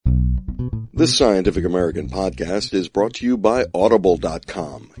This Scientific American podcast is brought to you by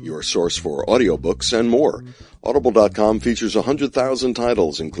Audible.com, your source for audiobooks and more. Audible.com features 100,000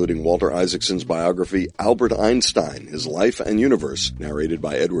 titles, including Walter Isaacson's biography, Albert Einstein, His Life and Universe, narrated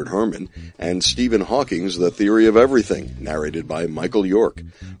by Edward Herman, and Stephen Hawking's The Theory of Everything, narrated by Michael York.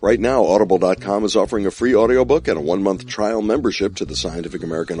 Right now, Audible.com is offering a free audiobook and a 1-month trial membership to the Scientific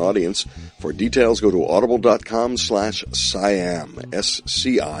American audience. For details, go to audible.com/SciAm,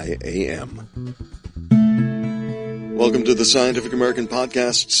 S-C-I-A-M. Welcome to the Scientific American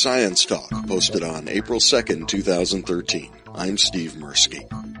podcast, Science Talk, posted on April 2nd, 2013. I'm Steve Mirsky.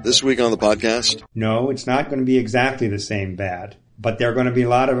 This week on the podcast... No, it's not going to be exactly the same bat, but there are going to be a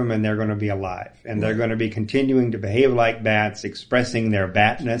lot of them and they're going to be alive. And they're going to be continuing to behave like bats, expressing their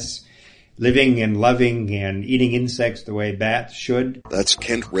batness, living and loving and eating insects the way bats should. That's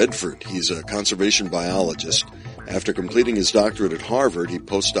Kent Redford. He's a conservation biologist. After completing his doctorate at Harvard, he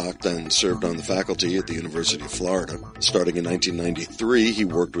postdoced and served on the faculty at the University of Florida. Starting in 1993, he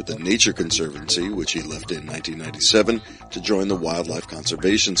worked with the Nature Conservancy, which he left in 1997, to join the Wildlife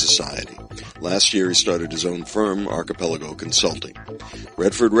Conservation Society. Last year, he started his own firm, Archipelago Consulting.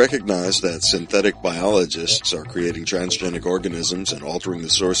 Redford recognized that synthetic biologists are creating transgenic organisms and altering the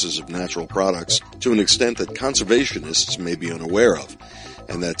sources of natural products to an extent that conservationists may be unaware of,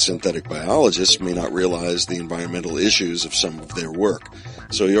 and that synthetic biologists may not realize the environmental issues of some of their work.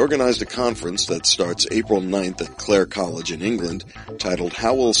 So he organized a conference that starts April 9th at Clare College in England, titled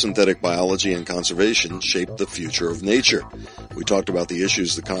How Will Synthetic Biology and Conservation Shape the Future of Nature? We talked about the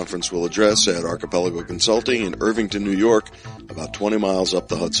issues the conference will address at Archipelago Consulting in Irvington, New York, about 20 miles up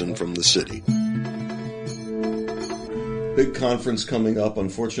the Hudson from the city. Big conference coming up.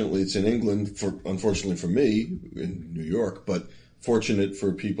 Unfortunately, it's in England, unfortunately for me, in New York, but fortunate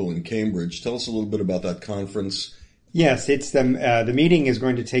for people in Cambridge. Tell us a little bit about that conference. Yes, it's the meeting is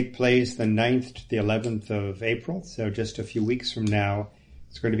going to take place the 9th to the 11th of April, so just a few weeks from now.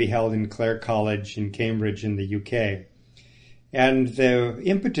 It's going to be held in Clare College in Cambridge in the UK. And the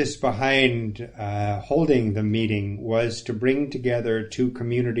impetus behind holding the meeting was to bring together two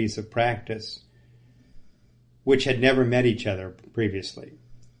communities of practice which had never met each other previously.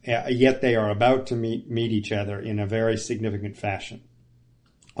 Yet they are about to meet each other in a very significant fashion.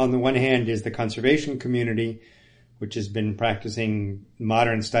 On the one hand is the conservation community, which has been practicing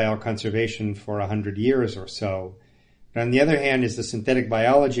modern-style conservation for 100 years or so. And on the other hand is the synthetic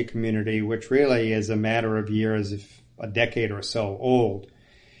biology community, which really is a matter of years, if a decade or so old.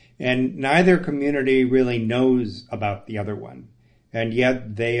 And neither community really knows about the other one. And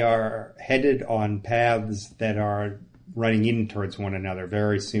yet they are headed on paths that are running in towards one another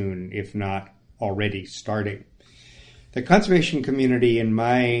very soon, if not already starting. The conservation community, in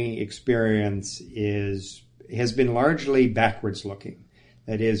my experience, has been largely backwards looking.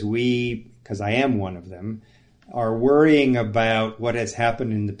 That is, we, because I am one of them, are worrying about what has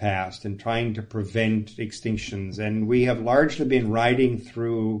happened in the past and trying to prevent extinctions. And we have largely been riding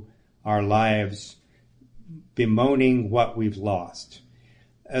through our lives bemoaning what we've lost.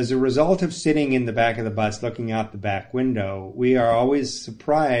 As a result of sitting in the back of the bus looking out the back window, we are always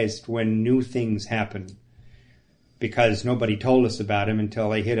surprised when new things happen because nobody told us about them until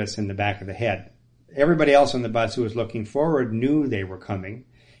they hit us in the back of the head. Everybody else on the bus who was looking forward knew they were coming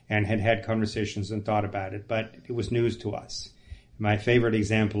and had had conversations and thought about it, but it was news to us. My favorite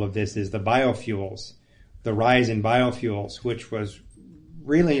example of this is the biofuels, the rise in biofuels, which was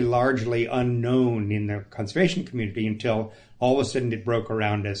really largely unknown in the conservation community until all of a sudden it broke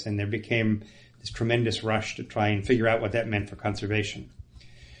around us and there became this tremendous rush to try and figure out what that meant for conservation.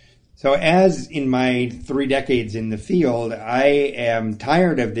 So as in my 3 decades in the field, I am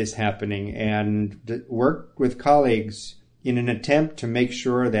tired of this happening and worked with colleagues in an attempt to make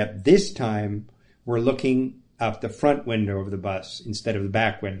sure that this time we're looking out the front window of the bus instead of the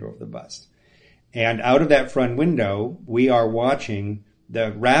back window of the bus. And out of that front window, we are watching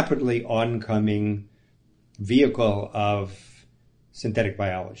the rapidly oncoming vehicle of synthetic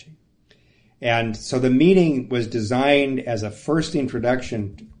biology. And so the meeting was designed as a first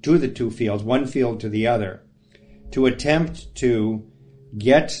introduction to the two fields, one field to the other, to attempt to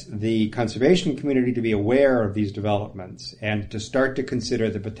get the conservation community to be aware of these developments and to start to consider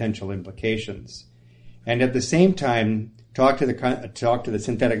the potential implications. And at the same time, talk to the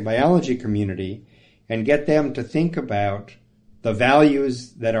synthetic biology community and get them to think about the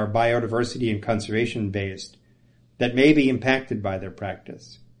values that are biodiversity and conservation based that may be impacted by their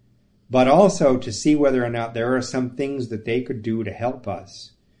practice, but also to see whether or not there are some things that they could do to help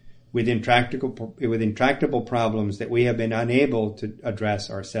us with intractable problems that we have been unable to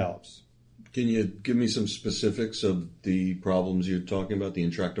address ourselves. Can you give me some specifics of the problems you're talking about, the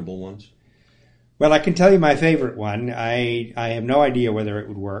intractable ones? Well, I can tell you my favorite one. I have no idea whether it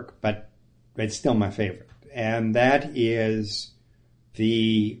would work, but it's still my favorite. And that is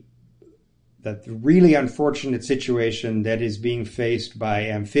the really unfortunate situation that is being faced by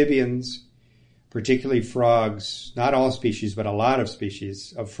amphibians, particularly frogs, not all species, but a lot of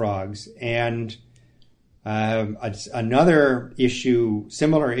species of frogs. And another issue,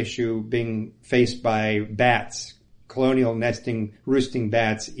 similar issue, being faced by bats, colonial roosting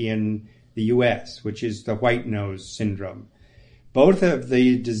bats in the U.S., which is the white nose syndrome. Both of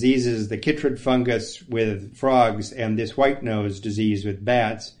the diseases, the chytrid fungus with frogs and this white nose disease with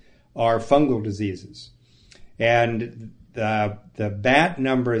bats, are fungal diseases. And the bat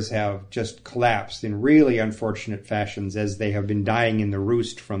numbers have just collapsed in really unfortunate fashions as they have been dying in the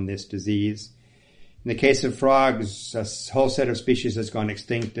roost from this disease. In the case of frogs, a whole set of species has gone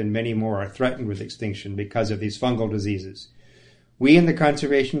extinct and many more are threatened with extinction because of these fungal diseases. We in the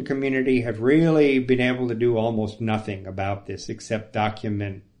conservation community have really been able to do almost nothing about this except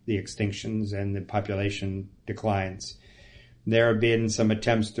document the extinctions and the population declines. There have been some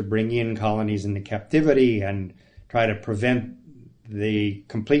attempts to bring in colonies into captivity and try to prevent the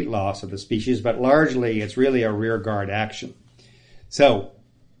complete loss of the species, but largely it's really a rearguard action. So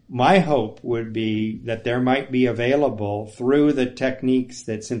my hope would be that there might be available through the techniques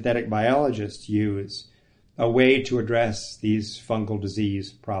that synthetic biologists use a way to address these fungal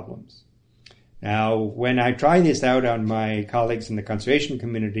disease problems. Now, when I try this out on my colleagues in the conservation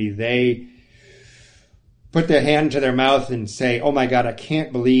community, they put their hand to their mouth and say, "Oh my God, I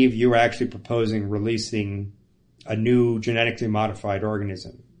can't believe you're actually proposing releasing a new genetically modified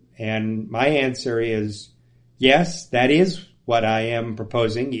organism." And my answer is, yes, that is what I am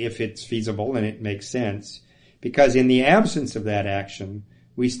proposing if it's feasible and it makes sense. Because in the absence of that action,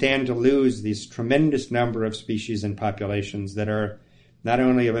 we stand to lose this tremendous number of species and populations that are not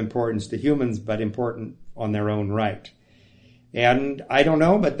only of importance to humans, but important on their own right. And I don't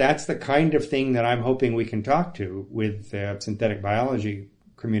know, but that's the kind of thing that I'm hoping we can talk to with the synthetic biology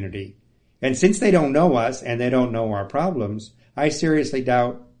community. And since they don't know us and they don't know our problems, I seriously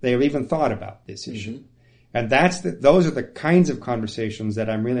doubt they've even thought about this issue. Mm-hmm. And those are the kinds of conversations that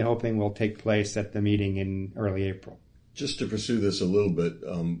I'm really hoping will take place at the meeting in early April. Just to pursue this a little bit,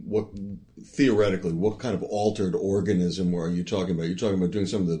 theoretically, what kind of altered organism are you talking about? Are you talking about doing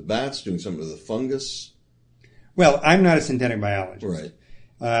some of the bats, doing some of the fungus? Well, I'm not a synthetic biologist.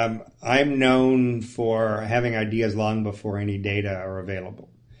 Right. I'm known for having ideas long before any data are available.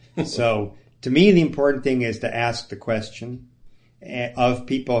 So to me, the important thing is to ask the question of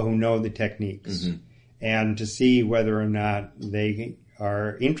people who know the techniques, mm-hmm. and to see whether or not they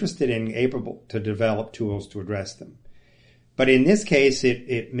are interested and able to develop tools to address them. But in this case,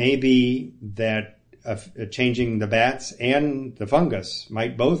 it may be that changing the bats and the fungus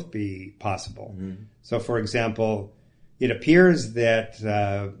might both be possible. Mm-hmm. So, for example, it appears that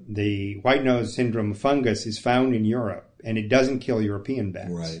the white nose syndrome fungus is found in Europe, and it doesn't kill European bats.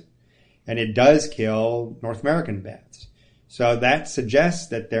 Right. And it does kill North American bats. So that suggests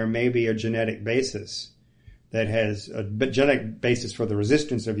that there may be a genetic basis that has a genetic basis for the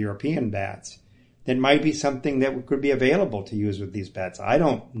resistance of European bats that might be something that could be available to use with these bats. I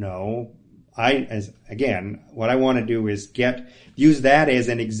don't know. What I want to do is use that as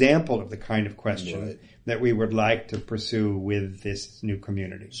an example of the kind of question right. that we would like to pursue with this new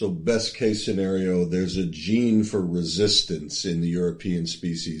community. So best case scenario, there's a gene for resistance in the European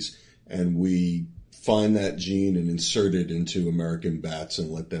species, and we find that gene and insert it into American bats and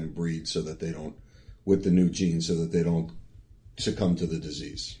let them breed with the new gene so that they don't succumb to the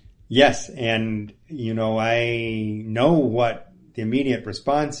disease. Yes, and I know what the immediate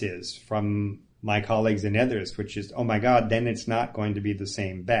response is from my colleagues and others, which is, oh my God, then it's not going to be the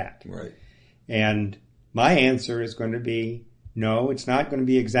same bat. Right. And my answer is going to be, no, it's not going to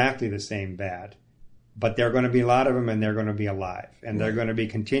be exactly the same bat, but there are going to be a lot of them and they're going to be alive. And right. they're going to be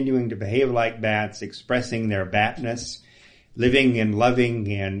continuing to behave like bats, expressing their batness, living and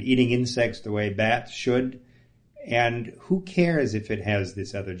loving and eating insects the way bats should. And who cares if it has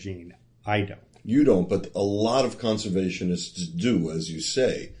this other gene? I don't. You don't, but a lot of conservationists do, as you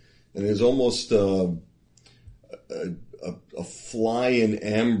say. And there's almost a fly in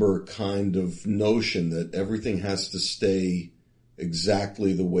amber kind of notion that everything has to stay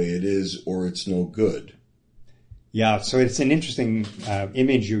exactly the way it is or it's no good. Yeah, so it's an interesting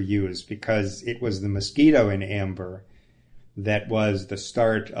image you use because it was the mosquito in amber that was the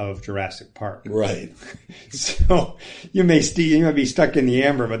start of Jurassic Park. Right. So you may be stuck in the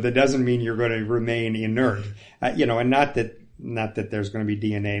amber, but that doesn't mean you're going to remain inert. And not that there's going to be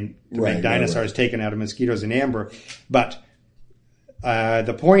DNA to make dinosaurs taken out of mosquitoes in amber, but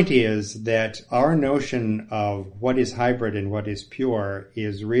the point is that our notion of what is hybrid and what is pure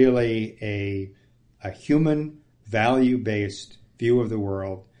is really a human value-based view of the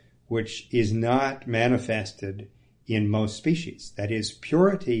world, which is not manifested in most species. That is,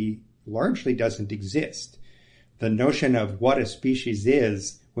 purity largely doesn't exist. The notion of what a species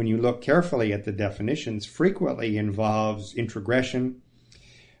is, when you look carefully at the definitions, frequently involves introgression,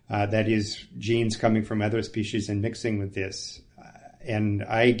 that is, genes coming from other species and mixing with this. And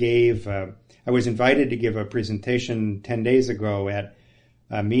I was invited to give a presentation 10 days ago at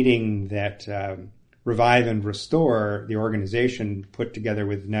a meeting that Revive and Restore, the organization, put together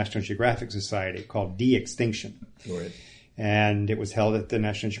with the National Geographic Society called De-Extinction. Right. And it was held at the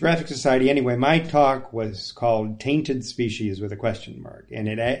National Geographic Society. Anyway, my talk was called Tainted Species with a question mark. And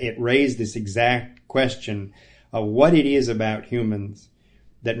it raised this exact question of what it is about humans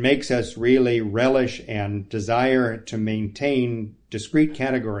that makes us really relish and desire to maintain discrete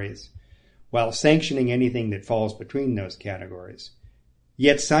categories while sanctioning anything that falls between those categories,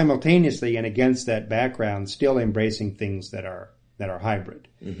 yet simultaneously and against that background still embracing things that are hybrid.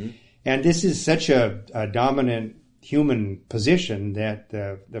 Mm-hmm. And this is such a dominant human position that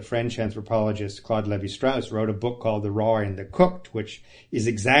the French anthropologist Claude Lévi-Strauss wrote a book called The Raw and the Cooked, which is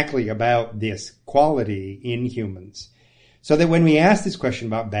exactly about this quality in humans. So that when we ask this question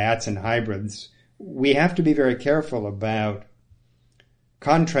about bats and hybrids, we have to be very careful about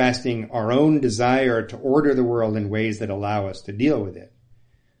contrasting our own desire to order the world in ways that allow us to deal with it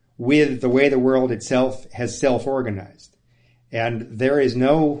with the way the world itself has self-organized. And there is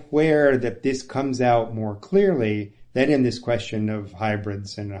nowhere that this comes out more clearly than in this question of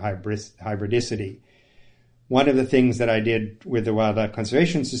hybrids and hybridicity. One of the things that I did with the Wildlife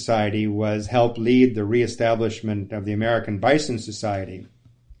Conservation Society was help lead the reestablishment of the American Bison Society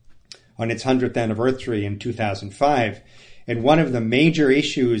on its 100th anniversary in 2005. And one of the major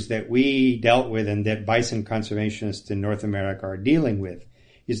issues that we dealt with and that bison conservationists in North America are dealing with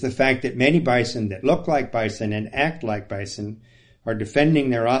is the fact that many bison that look like bison and act like bison are defending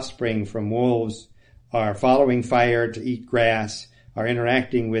their offspring from wolves, are following fire to eat grass, are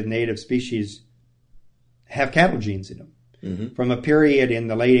interacting with native species, have cattle genes in them. Mm-hmm. From a period in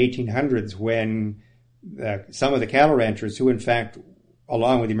the late 1800s when some of the cattle ranchers who, in fact,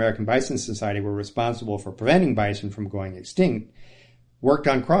 along with the American Bison Society, were responsible for preventing bison from going extinct, worked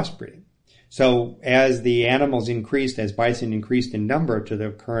on crossbreeding. So as the animals increased, as bison increased in number to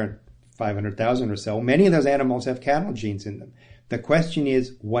the current 500,000 or so, many of those animals have cattle genes in them. The question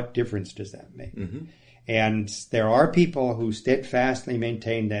is, what difference does that make? Mm-hmm. And there are people who steadfastly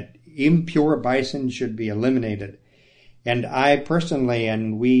maintain that impure bison should be eliminated. And I personally,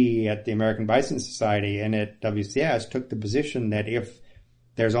 and we at the American Bison Society and at WCS, took the position that if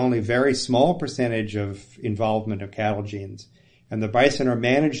there's only a very small percentage of involvement of cattle genes, and the bison are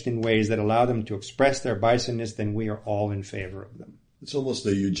managed in ways that allow them to express their bisonness, then we are all in favor of them. It's almost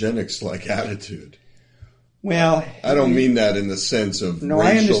a eugenics-like attitude. Well, I don't mean that in the sense of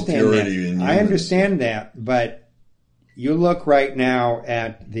racial purity in humans. I understand that, but you look right now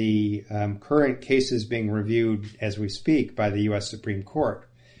at the current cases being reviewed as we speak by the U.S. Supreme Court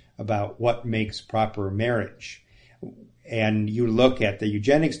about what makes proper marriage. And you look at the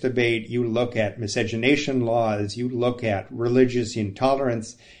eugenics debate, you look at miscegenation laws, you look at religious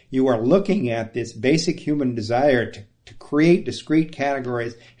intolerance. You are looking at this basic human desire to create discrete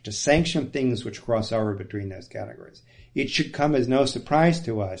categories, to sanction things which cross over between those categories. It should come as no surprise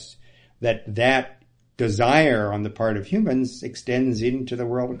to us that that desire on the part of humans extends into the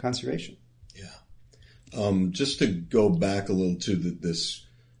world of conservation. Yeah. Just to go back a little to this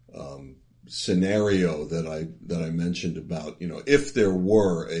scenario that I mentioned about, if there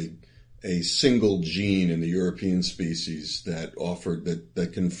were a single gene in the European species that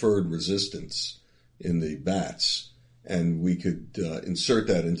conferred resistance in the bats, and we could insert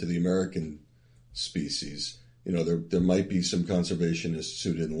that into the American species, there might be some conservationists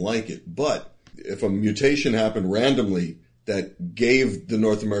who didn't like it. But if a mutation happened randomly that gave the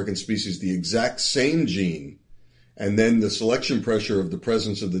North American species the exact same gene, and then the selection pressure of the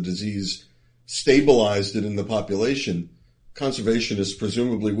presence of the disease stabilized it in the population, conservationists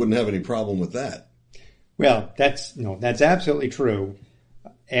presumably wouldn't have any problem with that. Well, that's absolutely true.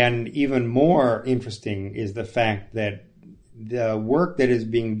 And even more interesting is the fact that the work that is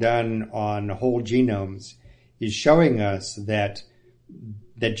being done on whole genomes is showing us that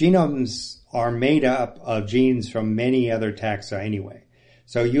genomes are made up of genes from many other taxa anyway.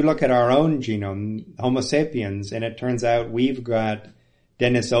 So you look at our own genome, Homo sapiens, and it turns out we've got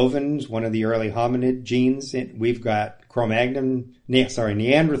Denisovans, one of the early hominid genes. We've got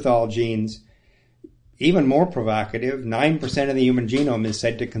Neanderthal genes. even more provocative, 9% of the human genome is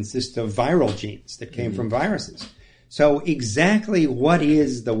said to consist of viral genes that came from viruses. So exactly what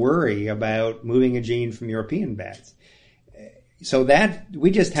is the worry about moving a gene from European bats? So that we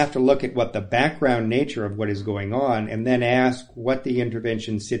just have to look at what the background nature of what is going on and then ask what the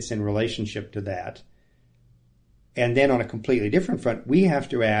intervention sits in relationship to that. And then on a completely different front, we have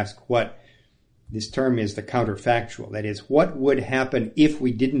to ask what this term is the counterfactual. That is, what would happen if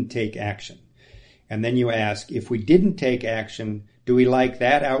we didn't take action? And then you ask, if we didn't take action, do we like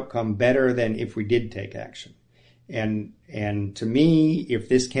that outcome better than if we did take action? And to me, if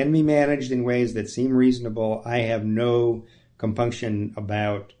this can be managed in ways that seem reasonable, I have no compunction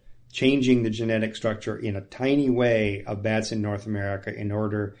about changing the genetic structure in a tiny way of bats in North America in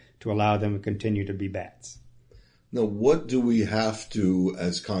order to allow them to continue to be bats. Now, what do we have to,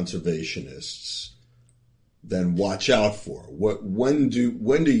 as conservationists, then watch out for? Where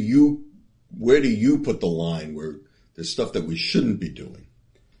do you put the line where there's stuff that we shouldn't be doing?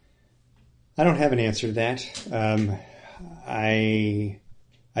 I don't have an answer to that. I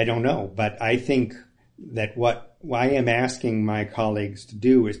don't know, but I think that what I am asking my colleagues to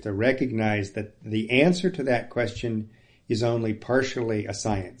do is to recognize that the answer to that question is only partially a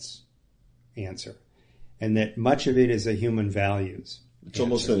science answer, and that much of it is a human values. It's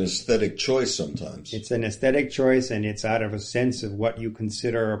almost an aesthetic choice sometimes. It's an aesthetic choice, and it's out of a sense of what you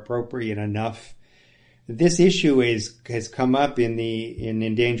consider appropriate enough. This issue has come up in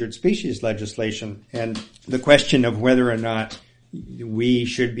endangered species legislation, and the question of whether or not we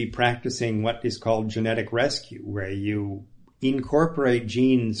should be practicing what is called genetic rescue, where you incorporate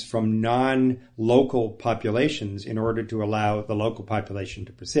genes from non-local populations in order to allow the local population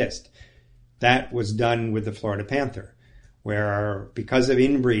to persist. That was done with the Florida panther, where because of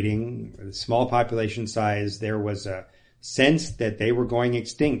inbreeding, small population size, there was a sense that they were going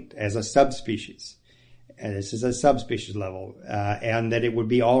extinct as a subspecies. And this is a subspecies level, and that it would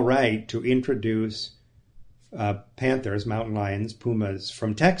be all right to introduce panthers, mountain lions, pumas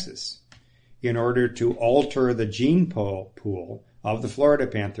from Texas in order to alter the gene pool of the Florida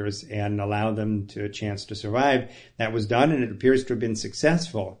panthers and allow them a chance to survive. That was done, and it appears to have been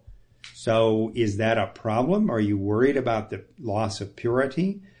successful. So is that a problem? Are you worried about the loss of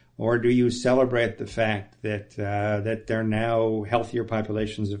purity? Or do you celebrate the fact that there are now healthier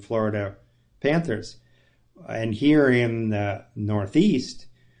populations of Florida panthers? And here in the Northeast,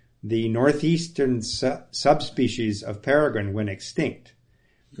 the northeastern subspecies of peregrine went extinct.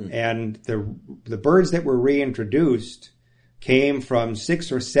 And the birds that were reintroduced came from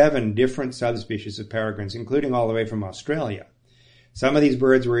 6 or 7 different subspecies of peregrines, including all the way from Australia. Some of these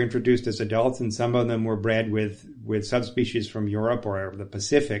birds were introduced as adults, and some of them were bred with subspecies from Europe or the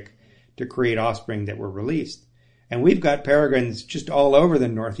Pacific to create offspring that were released. And we've got peregrines just all over the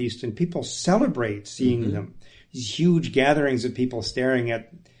Northeast, and people celebrate seeing them. These huge gatherings of people staring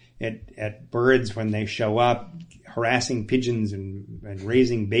at birds when they show up, harassing pigeons and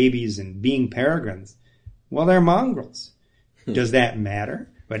raising babies and being peregrines. Well, they're mongrels. Does that matter?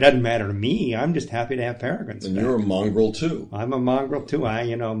 Well, it doesn't matter to me. I'm just happy to have peregrines. And you're a mongrel too. I'm a mongrel too.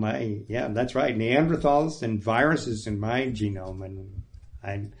 That's right. Neanderthals and viruses in my genome,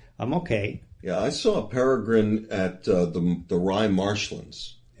 and I'm okay. Yeah, I saw a peregrine at the Rye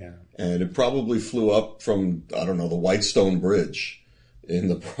marshlands. Yeah. And it probably flew up from, I don't know, the Whitestone Bridge in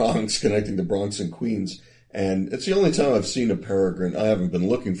the Bronx, connecting the Bronx and Queens. And it's the only time I've seen a peregrine. I haven't been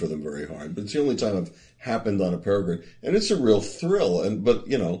looking for them very hard, but it's the only time I've happened on a peregrine. And it's a real thrill. But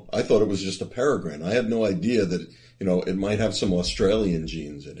I thought it was just a peregrine. I had no idea that, it might have some Australian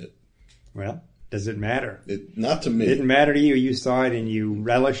genes in it. Well, does it matter? Not to me. It didn't matter to you. You saw it and you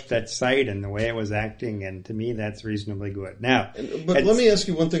relished that sight and the way it was acting. And to me, that's reasonably good. Now, but let me ask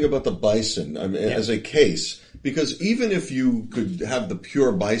you one thing about the bison as a case, because even if you could have the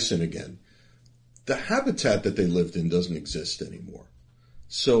pure bison again, the habitat that they lived in doesn't exist anymore.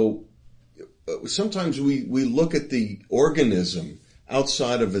 So sometimes we look at the organism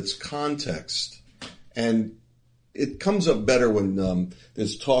outside of its context, and it comes up better when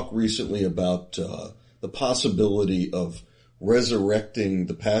there's talk recently about the possibility of resurrecting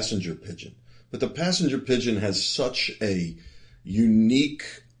the passenger pigeon. But the passenger pigeon has such a unique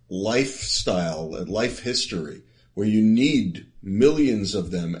lifestyle and life history where you need millions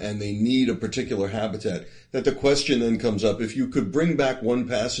of them and they need a particular habitat, that the question then comes up, if you could bring back one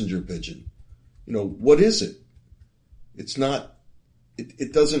passenger pigeon, what is it? It's not,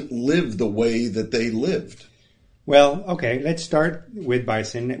 it doesn't live the way that they lived. Well, okay, let's start with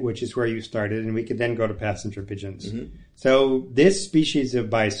bison, which is where you started, and we could then go to passenger pigeons. Mm-hmm. So this species of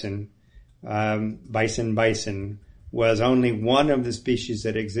bison, was only one of the species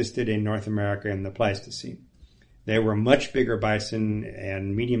that existed in North America in the Pleistocene. There were much bigger bison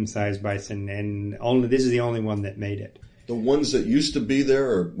and medium-sized bison, and this is the only one that made it. The ones that used to be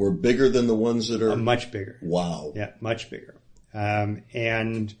there were bigger than the ones that are... much bigger. Wow. Yeah, much bigger.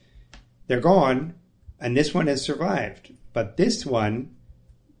 And they're gone, and this one has survived. But this one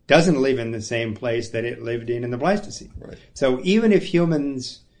doesn't live in the same place that it lived in the Pleistocene. Right. So even if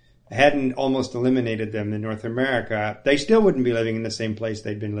humans hadn't almost eliminated them in North America, they still wouldn't be living in the same place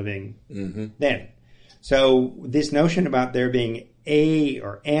they'd been living then. So this notion about there being a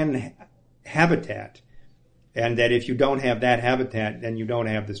or an habitat, and that if you don't have that habitat, then you don't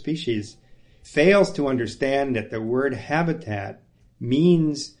have the species, fails to understand that the word habitat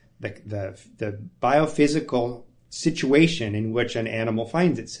means the biophysical situation in which an animal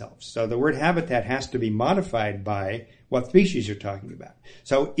finds itself. So the word habitat has to be modified by what species you're talking about.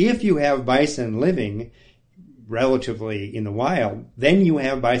 So if you have bison living relatively in the wild, then you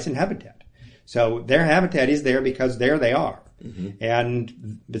have bison habitat. So their habitat is there because there they are.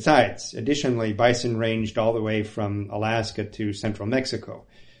 And besides, additionally, bison ranged all the way from Alaska to central Mexico.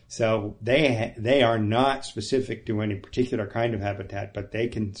 So they are not specific to any particular kind of habitat, but they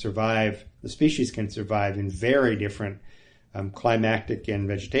can survive, the species can survive in very different climatic and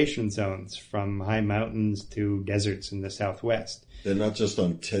vegetation zones, from high mountains to deserts in the Southwest. They're not just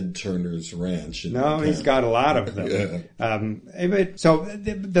on Ted Turner's ranch. No, he's got a lot of them. So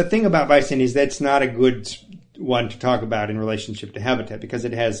the thing about bison is that's not a good one to talk about in relationship to habitat, because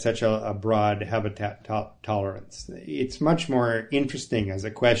it has such a broad habitat tolerance. It's much more interesting as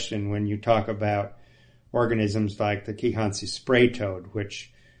a question when you talk about organisms like the Kehansi spray toad,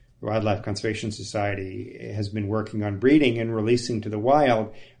 which the Wildlife Conservation Society has been working on breeding and releasing to the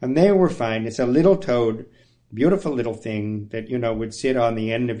wild. And they were fine. It's a little toad, beautiful little thing that, would sit on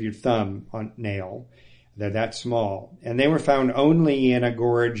the end of your thumb on nail. They're that small. And they were found only in a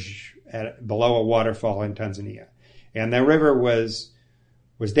gorge below a waterfall in Tanzania. And the river was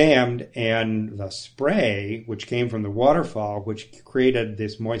dammed, and the spray, which came from the waterfall, which created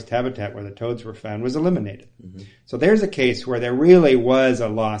this moist habitat where the toads were found, was eliminated. So there's a case where there really was a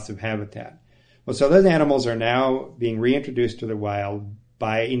loss of habitat. Well, so those animals are now being reintroduced to the wild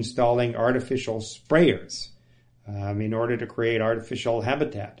by installing artificial sprayers in order to create artificial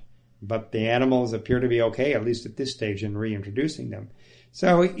habitat. But the animals appear to be okay, at least at this stage, in reintroducing them.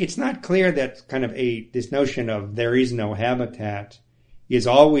 So it's not clear that kind of this notion of there is no habitat is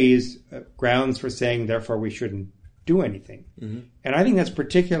always grounds for saying, therefore, we shouldn't do anything. And I think that's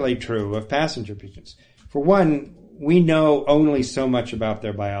particularly true of passenger pigeons. For one, we know only so much about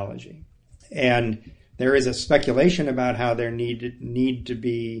their biology. And there is a speculation about how there need to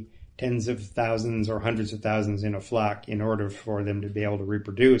be tens of thousands or hundreds of thousands in a flock in order for them to be able to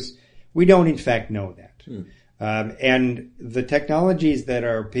reproduce. We don't, in fact, know that. And the technologies that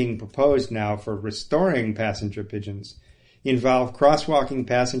are being proposed now for restoring passenger pigeons involve crosswalking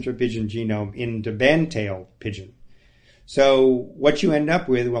passenger pigeon genome into band-tailed pigeon. So what you end up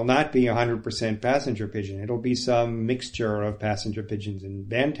with will not be 100% passenger pigeon. It'll be some mixture of passenger pigeons and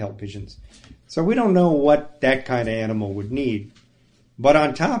band-tailed pigeons. So we don't know what that kind of animal would need. But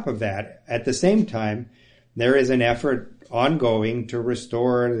on top of that, at the same time, there is an effort ongoing to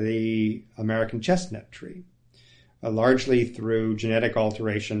restore the American chestnut tree, largely through genetic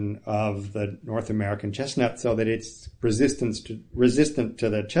alteration of the North American chestnut so that it's resistant to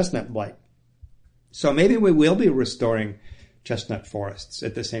the chestnut blight. So maybe we will be restoring chestnut forests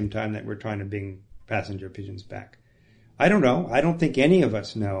at the same time that we're trying to bring passenger pigeons back. I don't know. I don't think any of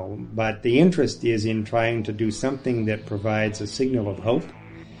us know, but the interest is in trying to do something that provides a signal of hope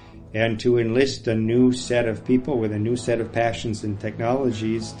and to enlist a new set of people with a new set of passions and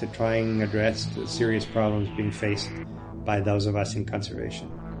technologies to try and address the serious problems being faced by those of us in conservation.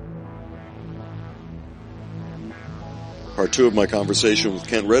 Part 2 of my conversation with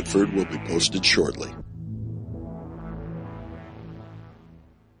Kent Redford will be posted shortly.